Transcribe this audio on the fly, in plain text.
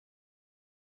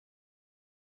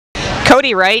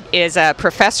Cody Wright is a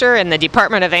professor in the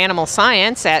Department of Animal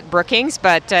Science at Brookings,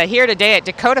 but here today at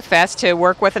Dakotafest to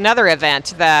work with another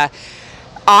event, the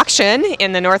auction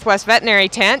in the Northwest Veterinary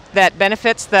Tent that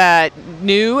benefits the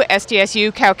new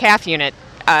SDSU cow-calf unit.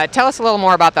 Tell us a little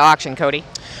more about the auction, Cody.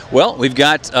 Well, we've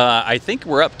got, I think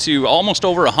we're up to almost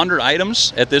over 100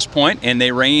 items at this point, and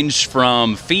they range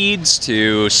from feeds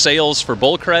to sales for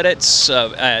bull credits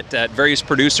at various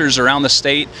producers around the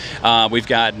state. We've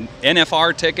got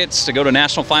NFR tickets to go to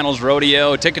National Finals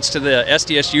Rodeo, tickets to the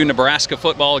SDSU Nebraska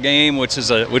football game, which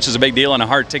is a big deal and a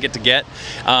hard ticket to get.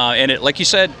 And it, like you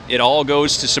said, it all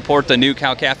goes to support the new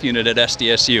cow-calf unit at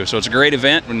SDSU. So it's a great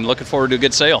event, and looking forward to a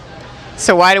good sale.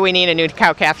 So why do we need a new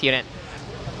cow-calf unit?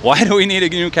 Why do we need a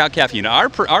new cow-calf unit?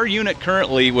 Our unit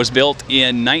currently was built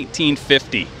in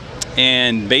 1950,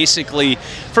 and basically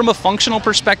from a functional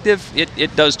perspective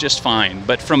it does just fine,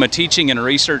 but from a teaching and a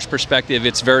research perspective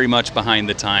it's very much behind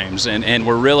the times, and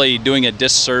we're really doing a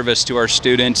disservice to our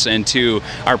students and to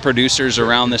our producers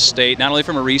around the state, not only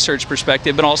from a research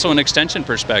perspective but also an extension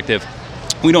perspective.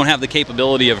 We don't have the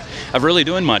capability of really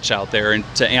doing much out there and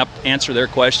to answer their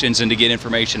questions and to get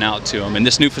information out to them. And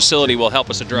this new facility will help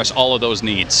us address all of those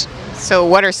needs. So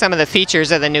what are some of the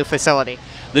features of the new facility?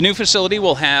 The new facility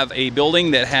will have a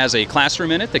building that has a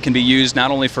classroom in it that can be used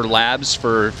not only for labs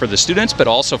for the students, but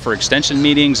also for extension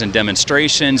meetings and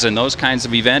demonstrations and those kinds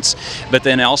of events. But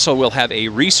then also we'll have a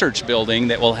research building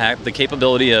that will have the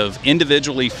capability of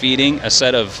individually feeding a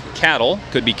set of cattle.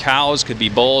 Could be cows, could be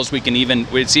bulls.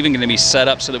 It's even going to be set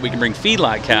up so that we can bring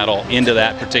feedlot cattle into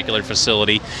that particular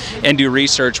facility and do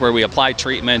research where we apply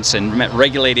treatments and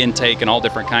regulate intake and all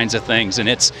different kinds of things. And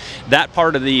that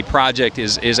part of the project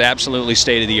is absolutely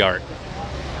state of the art.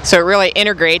 So it really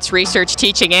integrates research,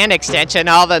 teaching, and extension,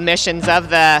 all the missions of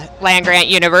the land-grant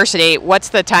university. What's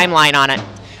the timeline on it?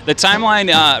 The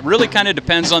timeline really kind of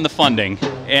depends on the funding,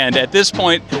 and at this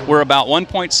point we're about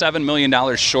 $1.7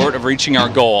 million short of reaching our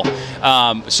goal.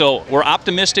 So we're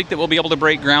optimistic that we'll be able to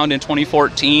break ground in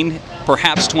 2014,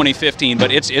 perhaps 2015,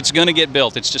 but it's going to get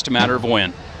built. It's just a matter of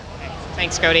when.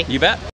 Thanks, Cody. You bet.